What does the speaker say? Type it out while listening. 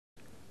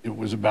It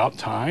was about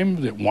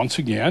time that once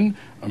again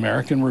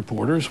American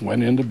reporters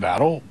went into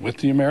battle with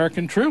the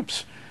American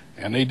troops.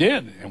 And they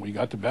did. And we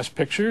got the best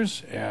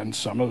pictures and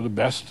some of the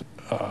best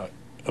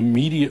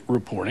immediate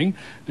reporting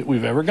that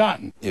we've ever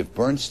gotten. If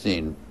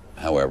Bernstein,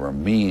 however,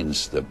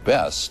 means the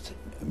best,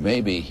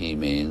 maybe he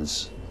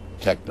means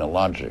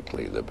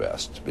technologically the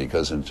best,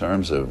 because in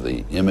terms of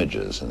the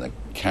images and the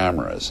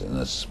cameras and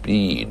the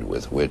speed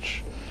with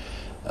which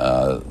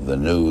the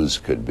news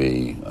could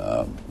be,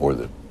 or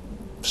the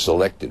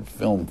selected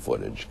film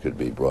footage could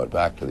be brought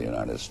back to the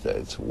United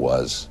States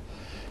was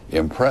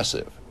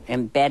impressive.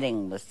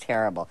 Embedding was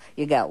terrible.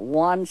 You got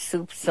one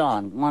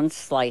soupçon, one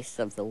slice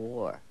of the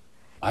war.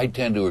 I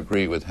tend to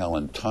agree with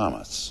Helen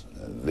Thomas.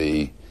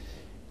 It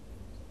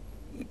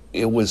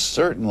was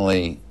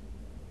certainly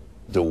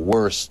the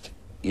worst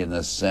in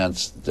the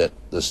sense that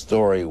the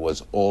story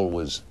was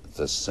always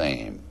the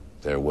same.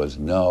 There was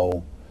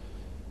no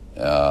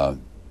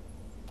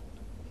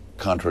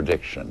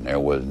contradiction. There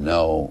was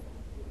no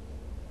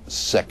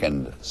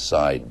second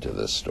side to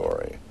the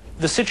story.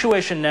 The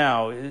situation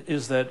now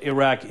is that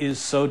Iraq is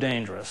so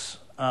dangerous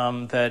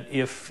that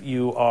if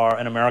you are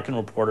an American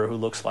reporter who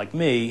looks like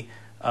me,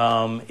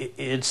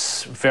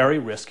 it's very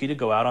risky to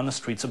go out on the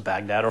streets of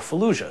Baghdad or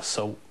Fallujah.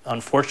 So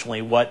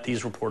unfortunately, what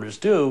these reporters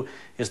do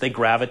is they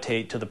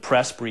gravitate to the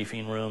press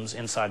briefing rooms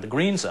inside the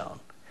Green Zone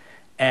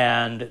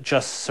and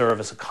just serve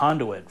as a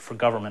conduit for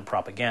government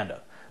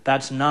propaganda.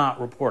 That's not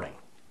reporting.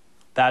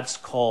 That's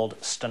called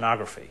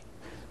stenography.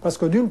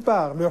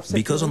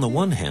 Because on the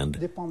one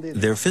hand,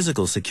 their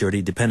physical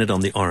security depended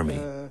on the army,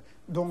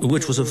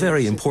 which was a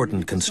very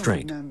important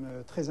constraint.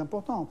 And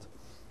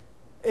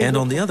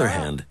on the other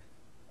hand,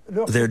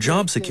 their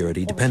job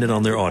security depended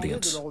on their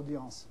audience.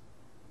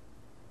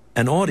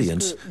 An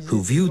audience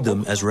who viewed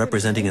them as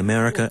representing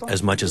America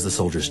as much as the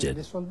soldiers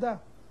did.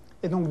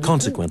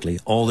 Consequently,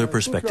 all their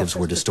perspectives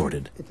were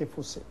distorted.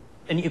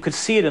 And you could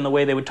see it in the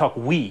way they would talk,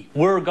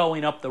 we're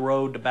going up the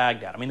road to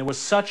Baghdad. I mean, there was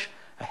such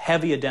a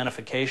heavy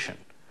identification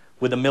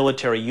with the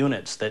military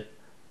units that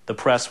the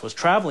press was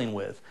traveling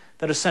with,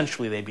 that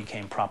essentially they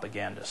became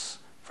propagandists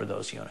for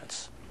those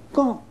units.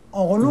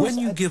 When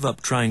you give up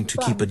trying to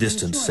keep a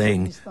distance,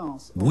 saying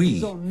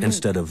we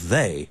instead of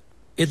they,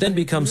 it then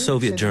becomes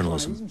Soviet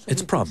journalism.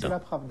 It's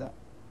Pravda.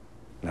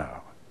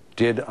 Now,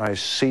 did I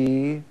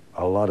see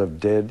a lot of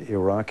dead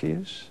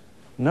Iraqis?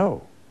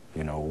 No.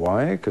 You know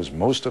why? Because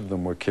most of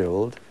them were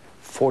killed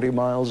 40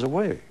 miles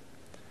away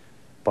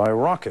by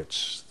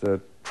rockets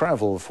that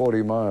travel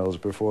 40 miles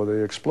before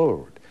they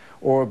explode,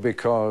 or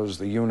because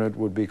the unit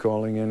would be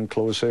calling in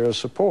close air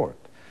support,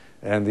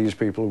 and these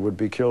people would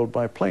be killed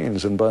by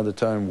planes. And by the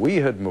time we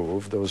had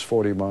moved those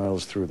 40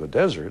 miles through the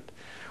desert,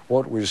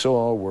 what we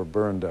saw were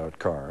burned out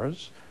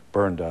cars,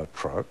 burned out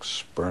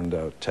trucks, burned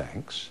out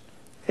tanks.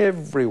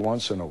 Every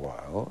once in a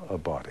while, a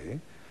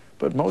body,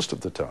 but most of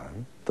the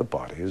time, the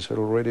bodies had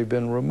already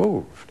been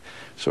removed.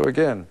 So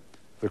again,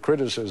 the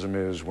criticism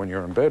is when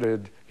you're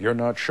embedded, you're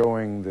not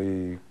showing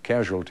the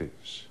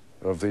casualties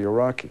of the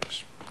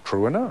Iraqis.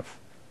 True enough.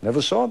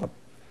 Never saw them.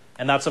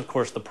 And that's, of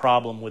course, the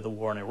problem with the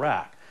war in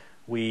Iraq.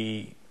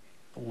 We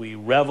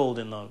reveled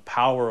in the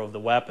power of the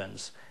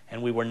weapons,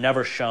 and we were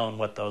never shown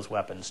what those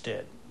weapons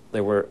did.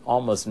 There were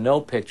almost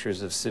no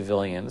pictures of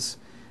civilians,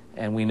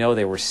 and we know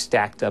they were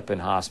stacked up in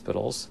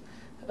hospitals.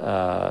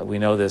 We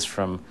know this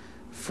from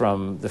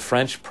the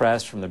French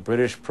press, from the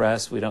British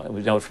press. We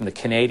know it from the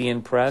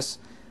Canadian press.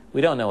 We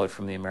don't know it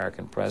from the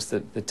American press.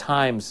 The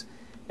Times,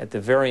 at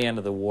the very end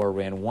of the war,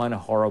 ran one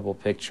horrible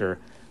picture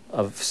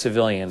of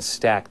civilians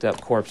stacked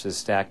up, corpses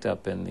stacked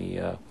up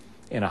in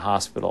a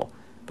hospital.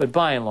 But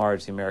by and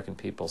large, the American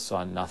people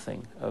saw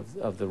nothing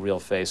of the real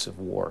face of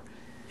war.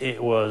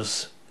 It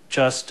was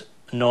just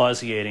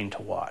nauseating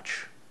to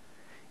watch.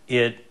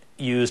 It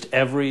used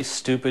every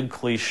stupid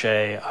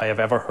cliche I have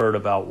ever heard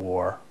about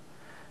war.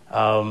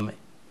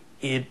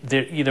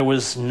 There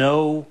was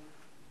no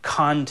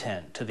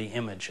content to the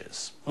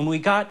images. When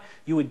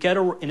you would get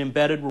an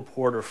embedded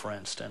reporter, for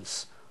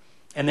instance,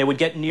 and they would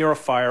get near a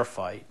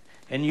firefight,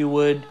 and you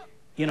would,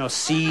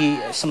 see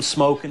some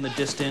smoke in the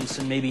distance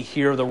and maybe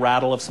hear the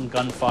rattle of some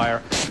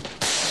gunfire.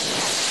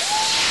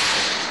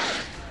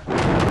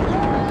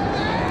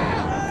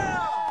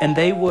 And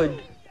they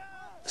would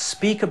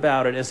speak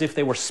about it as if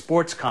they were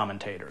sports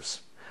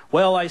commentators.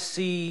 Well, I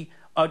see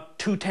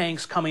 2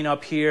 tanks coming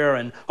up here,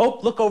 and oh,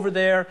 look over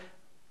there.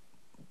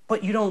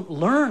 But you don't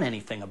learn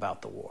anything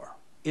about the war.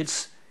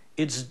 It's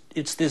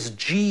this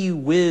gee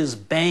whiz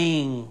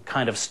bang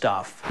kind of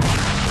stuff.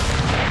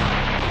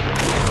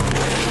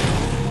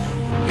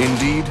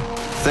 Indeed,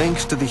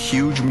 thanks to the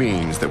huge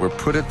means that were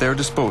put at their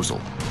disposal,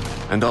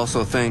 and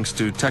also thanks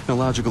to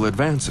technological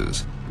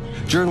advances,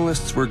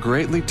 journalists were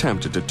greatly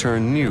tempted to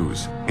turn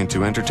news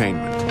into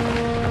entertainment.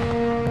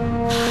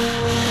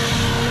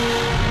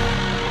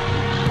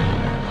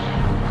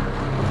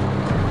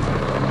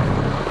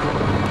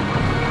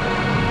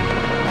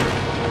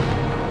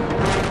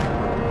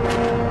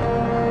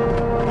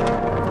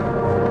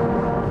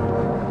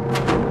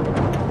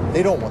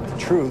 They don't want the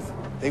truth.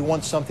 They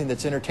want something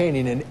that's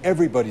entertaining, and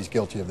everybody's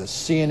guilty of this.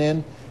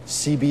 CNN,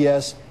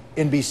 CBS,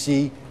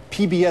 NBC,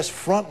 PBS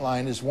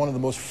Frontline is one of the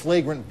most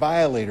flagrant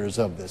violators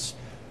of this.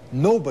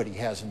 Nobody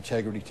has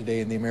integrity today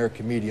in the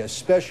American media,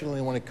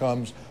 especially when it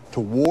comes to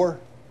war,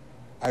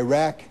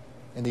 Iraq,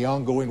 and the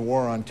ongoing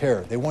war on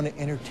terror. They want to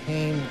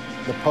entertain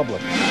the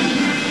public.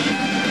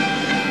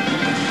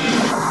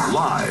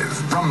 Live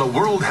from the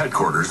world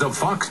headquarters of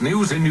Fox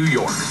News in New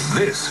York,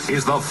 this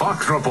is the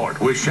Fox Report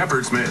with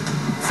Shepard Smith.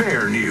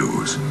 Fair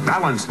news,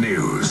 balanced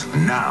news,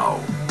 now.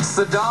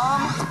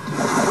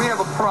 Saddam, we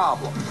have a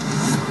problem.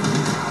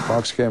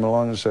 Fox came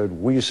along and said,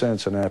 we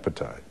sense an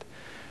appetite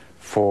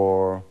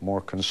for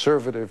more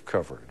conservative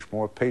coverage,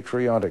 more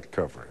patriotic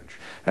coverage.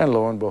 And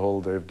lo and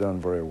behold, they've done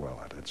very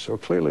well at it. So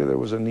clearly there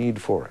was a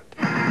need for it.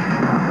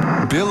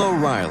 Bill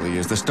O'Reilly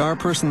is the star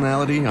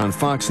personality on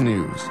Fox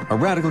News, a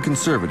radical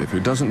conservative who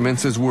doesn't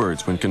mince his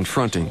words when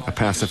confronting a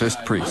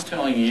pacifist priest.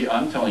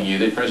 I'm telling you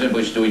that President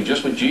Bush is doing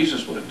just what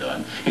Jesus would have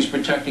done. He's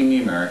protecting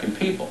the American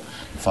people.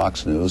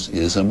 Fox News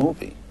is a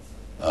movie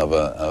of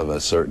a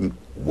certain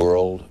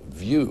world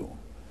view.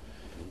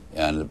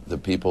 And the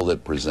people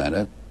that present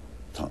it,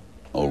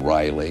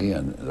 O'Reilly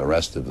and the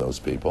rest of those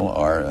people,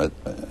 are,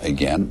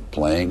 again,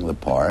 playing the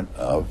part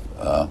of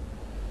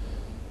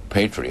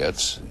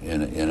patriots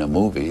in a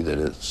movie that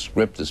its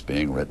script is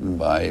being written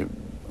by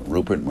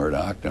Rupert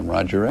Murdoch and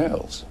Roger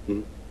Ailes.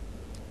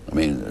 I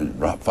mean,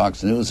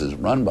 Fox News is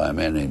run by a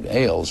man named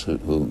Ailes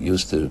who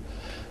used to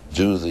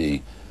do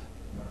the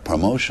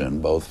promotion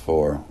both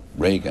for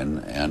Reagan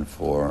and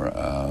for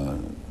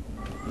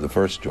the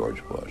first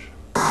George Bush.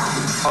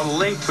 A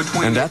link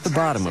between and at the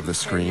bottom of the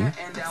screen,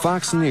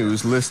 Fox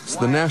News lists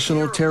the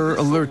national terror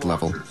alert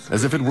level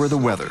as if it were the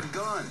weather.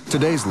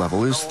 Today's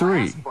level is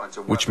 3,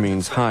 which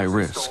means high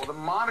risk.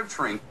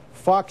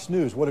 Fox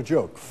News, what a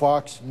joke.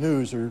 Fox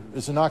News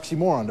is an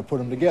oxymoron to put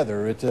them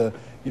together.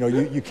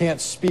 You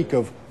can't speak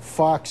of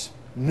Fox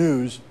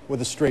News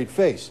with a straight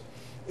face.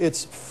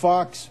 It's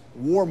Fox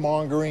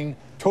warmongering,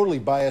 totally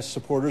biased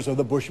supporters of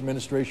the Bush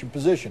administration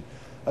position.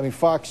 I mean,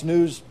 Fox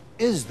News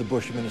is the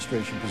Bush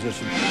administration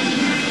position.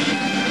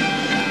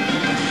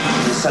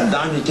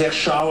 Saddam, he takes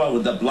shower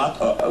with the blood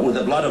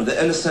of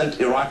the innocent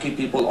Iraqi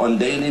people on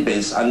daily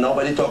basis, and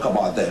nobody talk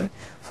about them.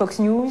 Fox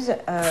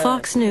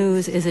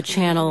News is a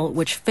channel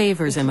which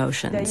favors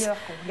emotions.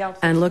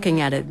 And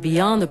looking at it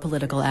beyond the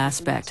political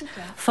aspect,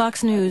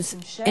 Fox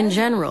News, in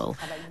general,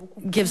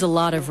 gives a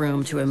lot of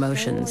room to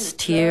emotions,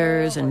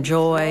 tears and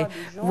joy,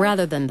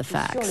 rather than the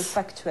facts.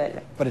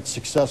 But it's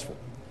successful.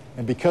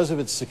 And because of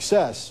its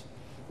success,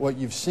 what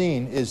you've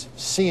seen is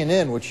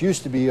CNN, which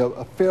used to be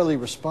a fairly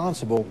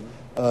responsible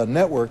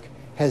network,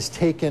 has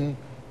taken,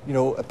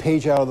 a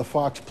page out of the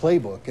Fox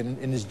playbook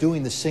and is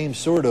doing the same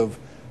sort of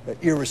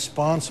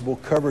irresponsible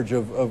coverage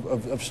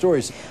of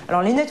stories.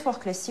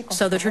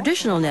 So the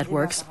traditional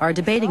networks are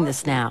debating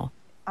this now.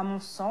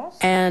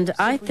 And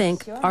I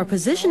think are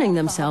positioning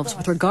themselves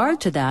with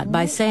regard to that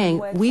by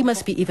saying we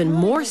must be even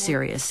more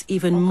serious,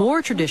 even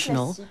more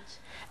traditional,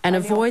 and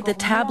avoid the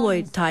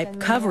tabloid-type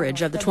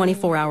coverage of the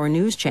 24-hour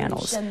news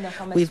channels.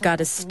 We've got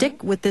to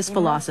stick with this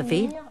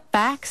philosophy.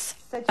 Facts,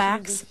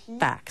 facts,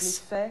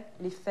 facts.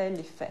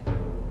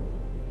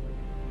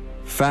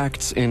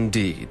 Facts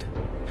indeed.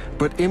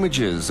 But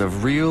images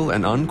of real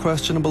and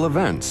unquestionable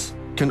events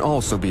can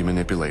also be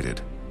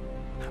manipulated.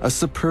 A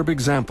superb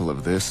example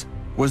of this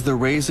was the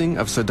raising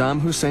of Saddam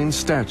Hussein's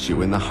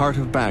statue in the heart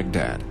of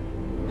Baghdad,